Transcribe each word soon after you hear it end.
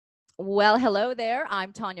Well, hello there.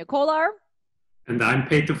 I'm Tania Kolar. And I'm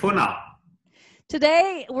Peter Fona.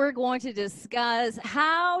 Today, we're going to discuss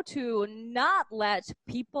how to not let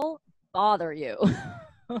people bother you.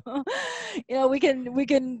 We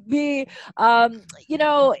can be, you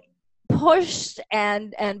know, pushed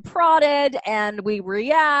and prodded, and we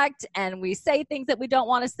react and we say things that we don't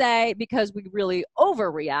want to say because we really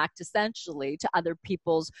overreact essentially to other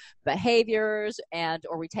people's behaviors, and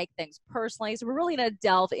or we take things personally. So we're really going to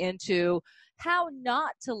delve into how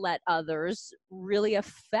not to let others really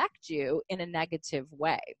affect you in a negative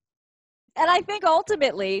way. And I think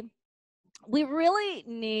ultimately we really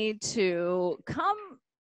need to come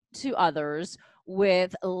to others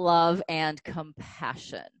with love and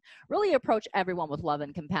compassion. Really approach everyone with love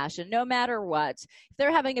and compassion, no matter what. If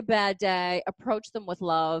they're having a bad day, approach them with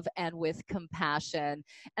love and with compassion.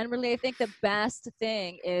 And really, I think the best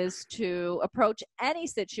thing is to approach any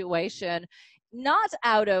situation not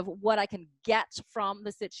out of what I can get from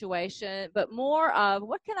the situation, but more of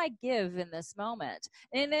what can I give in this moment.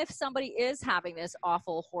 And if somebody is having this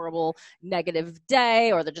awful, horrible, negative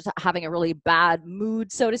day, or they're just having a really bad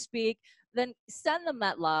mood, so to speak, then send them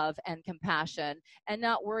that love and compassion and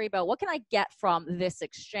not worry about what can I get from this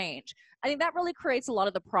exchange. I think that really creates a lot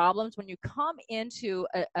of the problems when you come into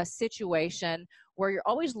a situation where you're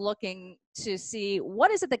always looking to see what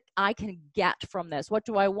is it that I can get from this? What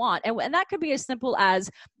do I want? And that could be as simple as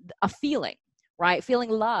a feeling, right?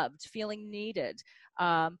 Feeling loved, feeling needed,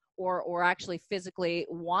 or actually physically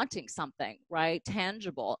wanting something, right?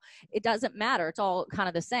 Tangible. It doesn't matter. It's all kind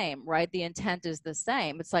of the same, right? The intent is the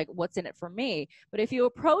same. It's like, what's in it for me? But if you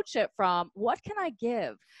approach it from what can I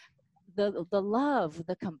give? The love,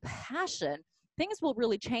 the compassion, things will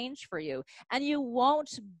really change for you, and you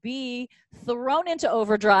won't be thrown into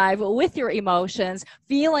overdrive with your emotions,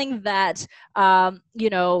 feeling that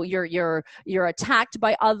you're attacked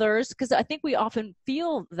by others, because I think we often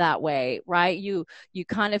feel that way, right? You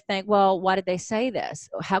kind of think, well, why did they say this?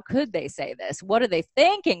 How could they say this? What are they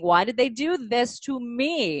thinking? Why did they do this to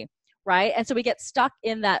me? Right? And so we get stuck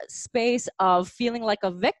in that space of feeling like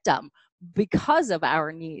a victim because of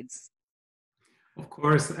our needs. Of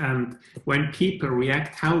course, and when people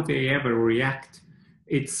react, how they ever react,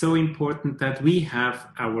 it's so important that we have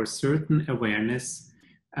our certain awareness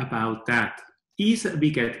about that.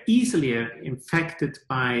 We get easily infected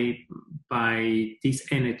by this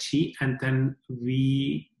energy, and then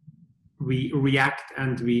we react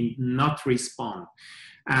and we not respond.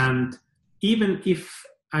 And even if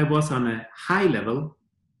I was on a high level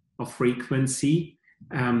of frequency,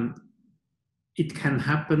 it can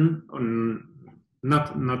happen on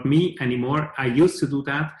not me anymore. I used to do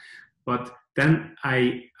that, but then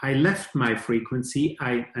I left my frequency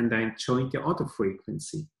and I joined the other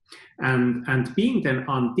frequency. And being then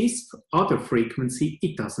on this other frequency,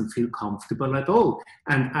 it doesn't feel comfortable at all.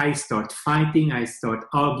 And I start fighting, I start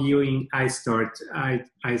arguing, I start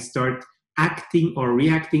acting or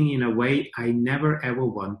reacting in a way I never ever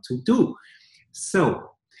want to do.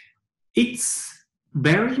 So it's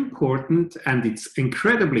very important, and it's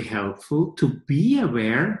incredibly helpful to be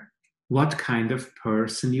aware what kind of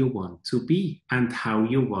person you want to be and how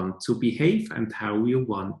you want to behave and how you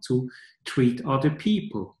want to treat other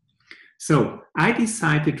people. So I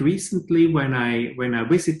decided recently when I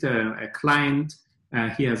visit a client,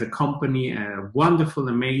 he has a company, a wonderful,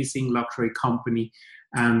 amazing luxury company,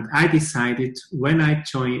 and I decided when I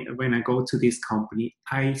go to this company,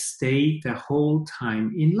 I stay the whole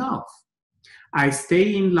time in love. I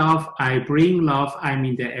stay in love, I bring love, I'm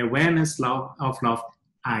in the awareness of love.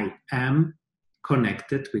 I am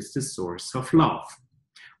connected with the source of love.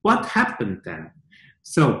 What happened then?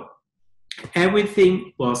 So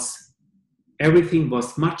everything was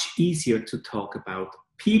much easier to talk about.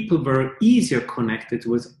 People were easier connected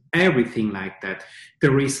with everything like that.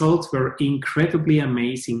 The results were incredibly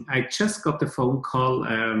amazing. I just got the phone call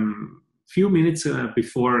few minutes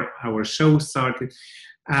before our show started,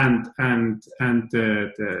 and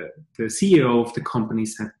the CEO of the company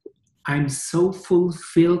said, I'm so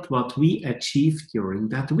fulfilled what we achieved during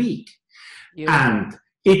that week. Beautiful. And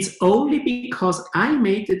it's only because I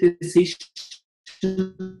made the decision,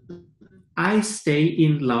 I stay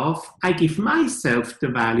in love, I give myself the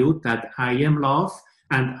value that I am love,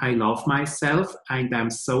 and I love myself, and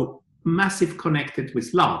I'm so massive connected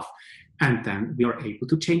with love. And then we are able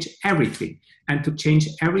to change everything. And to change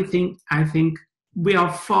everything, I think we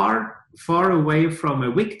are far, far away from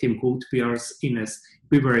a victimhood.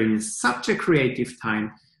 We were in such a creative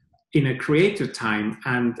time, in a creative time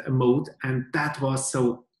and a mode, and that was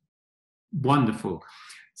so wonderful.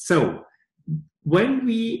 So when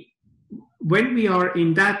we when we are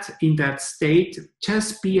in that state,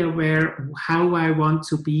 just be aware how I want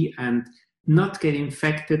to be and not get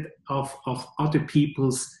infected of other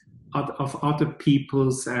people's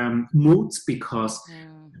moods, because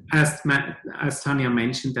as Tania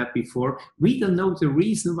mentioned that before, we don't know the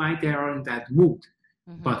reason why they are in that mood.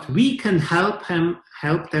 But we can help them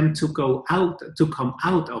to come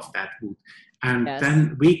out of that mood. And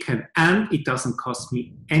then we can, and it doesn't cost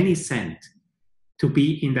me any cent to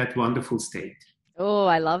be in that wonderful state. Oh,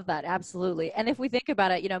 I love that. Absolutely. And if we think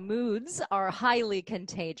about it, moods are highly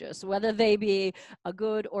contagious, whether they be a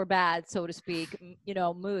good or bad, so to speak,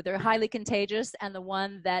 mood. They're highly contagious. And the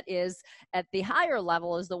one that is at the higher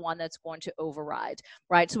level is the one that's going to override,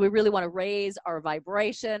 right? So we really want to raise our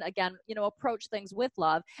vibration. Again, approach things with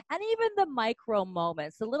love, and even the micro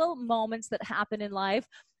moments, the little moments that happen in life.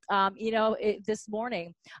 This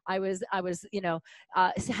morning I was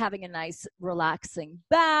having a nice relaxing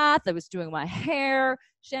bath. I was doing my hair,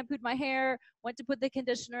 shampooed my hair, went to put the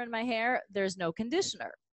conditioner in my hair. There's no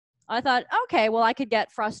conditioner. I thought, okay, well, I could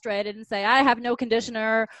get frustrated and say I have no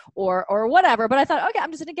conditioner or whatever. But I thought, okay,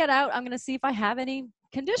 I'm just going to get out. I'm going to see if I have any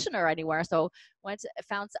conditioner anywhere. So I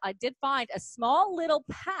did find a small little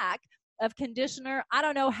pack of conditioner. I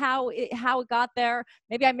don't know how it got there.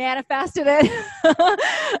 Maybe I manifested it.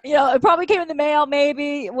 It probably came in the mail,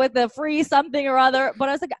 maybe with a free something or other. But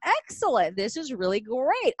I was like, excellent. This is really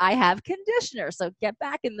great. I have conditioner. So get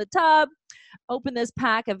back in the tub, open this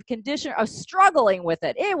pack of conditioner. I was struggling with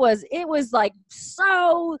it. It was like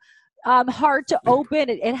so hard to open.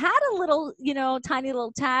 It had a little, tiny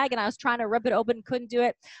little tag, and I was trying to rip it open, couldn't do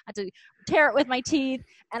it. I had to tear it with my teeth,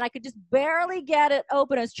 and I could just barely get it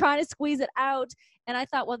open. I was trying to squeeze it out, and I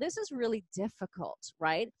thought, well, this is really difficult,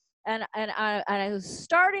 right? And I was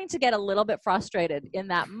starting to get a little bit frustrated in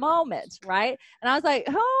that moment, right? And I was like,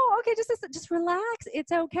 oh, okay, just relax.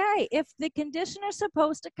 It's okay. If the conditioner is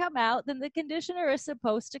supposed to come out, then the conditioner is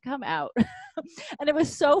supposed to come out. And it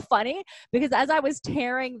was so funny because as I was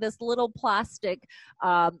tearing this little plastic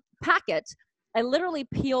packet, I literally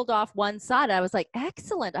peeled off one side. I was like,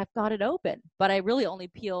 excellent, I've got it open. But I really only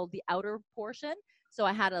peeled the outer portion. So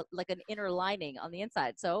I had an inner lining on the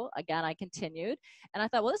inside. So again, I continued, and I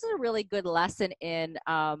thought, well, this is a really good lesson in,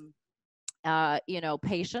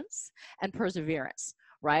 patience and perseverance.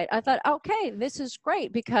 Right? I thought, okay, this is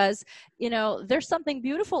great because, there's something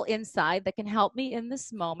beautiful inside that can help me in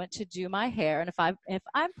this moment to do my hair. And if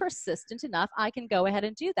I'm persistent enough, I can go ahead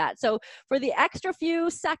and do that. So for the extra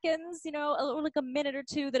few seconds, like a minute or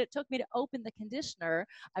two that it took me to open the conditioner,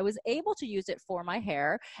 I was able to use it for my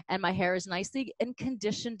hair, and my hair is nicely and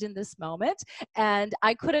conditioned in this moment. And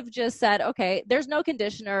I could have just said, okay, there's no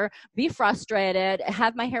conditioner, be frustrated,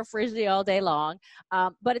 have my hair frizzy all day long.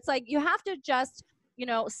 But it's like, you have to just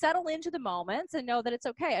settle into the moments and know that it's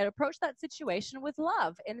okay, and approach that situation with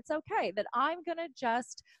love. And it's okay that I'm going to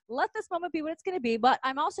just let this moment be what it's going to be, but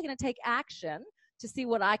I'm also going to take action to see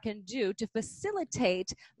what I can do to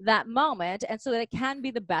facilitate that moment, and so that it can be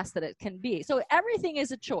the best that it can be. So everything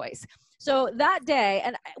is a choice. So that day,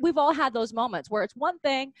 and we've all had those moments where it's one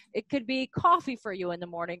thing, it could be coffee for you in the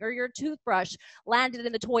morning, or your toothbrush landed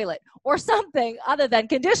in the toilet, or something other than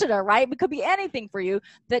conditioner, right? It could be anything for you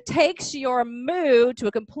that takes your mood to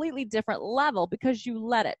a completely different level because you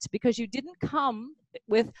let it, because you didn't come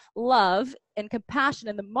with love and compassion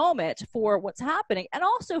in the moment for what's happening, and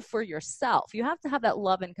also for yourself. You have to have that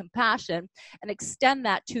love and compassion and extend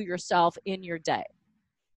that to yourself in your day.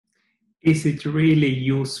 Is it really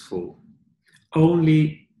useful?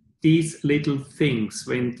 Only these little things,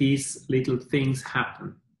 when these little things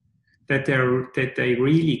happen, that they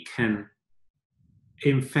really can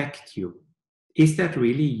infect you. Is that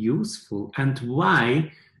really useful? And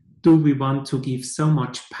why do we want to give so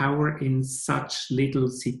much power in such little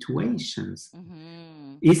situations?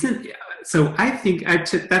 So I think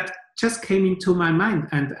that just came into my mind,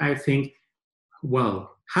 and I think,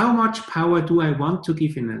 well, how much power do I want to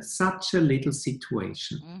give in such a little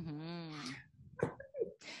situation?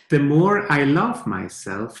 The more I love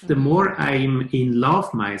myself, the more I'm in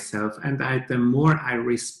love myself, and the more I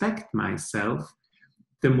respect myself,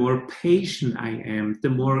 the more patient I am, the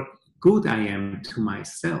more good I am to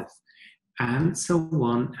myself, and so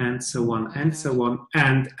on, and so on, and so on.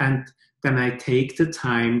 And then I take the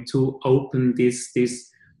time to open this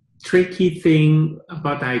tricky thing,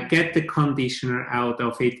 but I get the conditioner out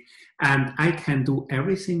of it, and I can do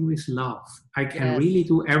everything with love. I can really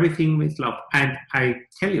do everything with love. And I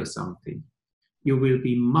tell you something, you will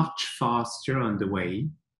be much faster on the way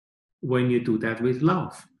when you do that with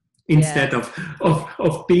love. instead Yes.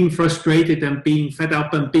 of being frustrated and being fed up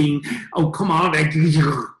and being, oh, come on,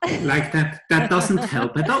 like that. That doesn't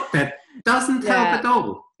help at all. That doesn't help Yeah. at all.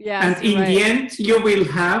 And Yes, you're in the right. end, you will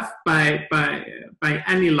have, by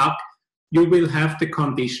any luck, you will have the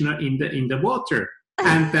conditioner in the water,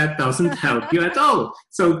 and that doesn't help you at all.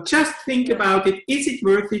 So just think Yeah. about it. Is it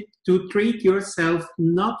worth it to treat yourself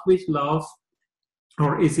not with love,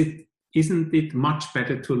 or isn't it much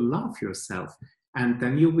better to love yourself? And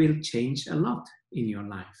then you will change a lot in your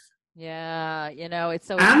life. Yeah, it's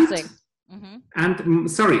so And interesting. Hmm.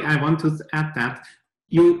 sorry, I want to add that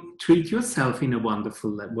you treat yourself in a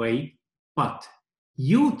wonderful way, but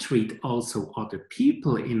you treat also other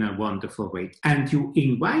people in a wonderful way, and you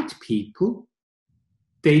invite people,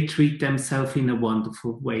 they treat themselves in a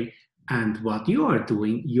wonderful way. And what you are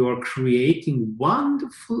doing, you're creating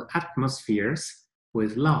wonderful atmospheres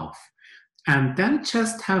with love. And then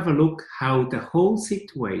just have a look how the whole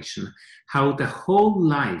situation, how the whole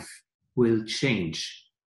life will change.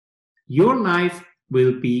 Your life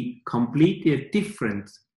will be completely a different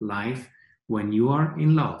life when you are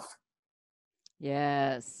in love.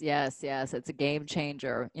 Yes, yes, yes. It's a game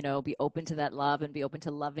changer. Be open to that love and be open to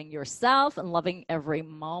loving yourself and loving every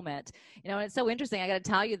moment. And it's so interesting. I got to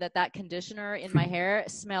tell you that conditioner in my hair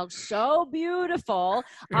smelled so beautiful.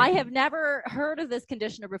 I have never heard of this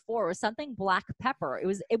conditioner before. It was something black pepper.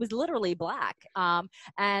 It was literally black.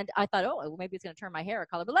 And I thought, oh, well, maybe it's going to turn my hair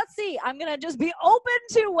color. But let's see. I'm going to just be open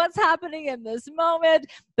to what's happening in this moment.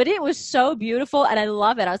 But it was so beautiful, and I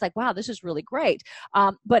love it. I was like, wow, this is really great.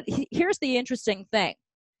 But here's the interesting thing.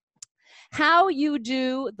 How you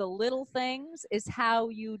do the little things is how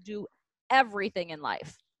you do everything in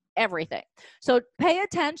life. Everything. So pay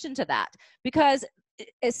attention to that, because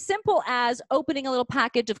as simple as opening a little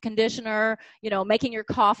package of conditioner, making your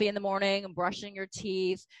coffee in the morning, brushing your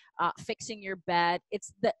teeth, fixing your bed.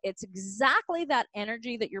 It's exactly that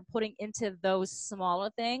energy that you're putting into those smaller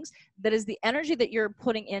things that is the energy that you're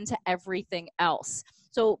putting into everything else.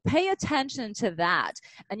 So pay attention to that.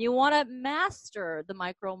 And you want to master the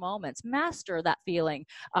micro moments, master that feeling,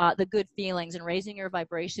 the good feelings, and raising your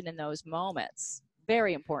vibration in those moments.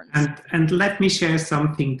 Very important. And let me share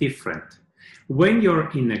something different. When you're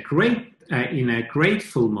in a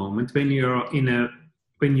grateful moment, when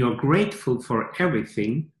you're grateful for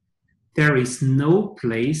everything, there is no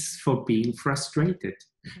place for being frustrated.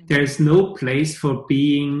 Mm-hmm. There is no place for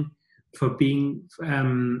being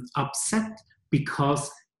upset, because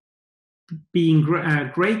being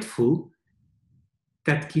grateful,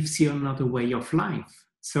 that gives you another way of life.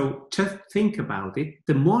 So just think about it.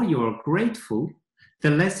 The more you're grateful,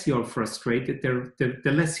 the less you're frustrated,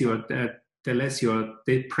 the less you're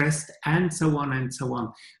depressed, and so on and so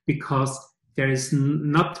on, because there is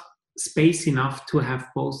not space enough to have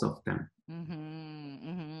both of them. Mm-hmm,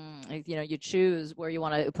 mm-hmm. You choose where you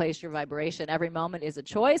want to place your vibration. Every moment is a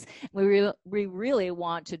choice. We really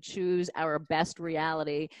want to choose our best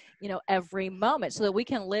reality, every moment, so that we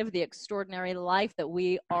can live the extraordinary life that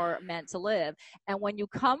we are meant to live. And when you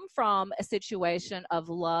come from a situation of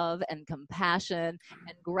love and compassion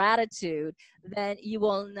and gratitude, then you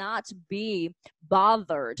will not be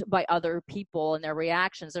bothered by other people and their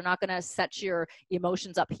reactions. They're not going to set your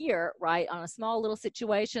emotions up here, right, on a small little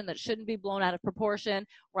situation that shouldn't be blown out of proportion,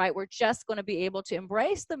 right? We're just going to be able to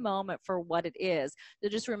embrace the moment for what it is. So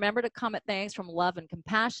just remember to come at things from love and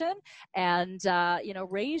compassion, and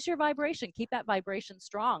raise your vibration. Keep that vibration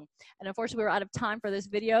strong. And unfortunately, we're out of time for this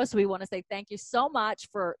video, so we want to say thank you so much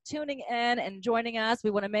for tuning in and joining us.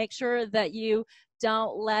 We want to make sure that you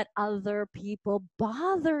don't let other people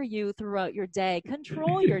bother you throughout your day.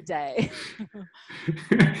 Control your day.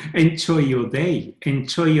 Enjoy your day.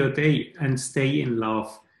 Enjoy your day and stay in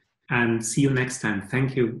love. And see you next time.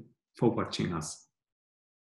 Thank you for watching us.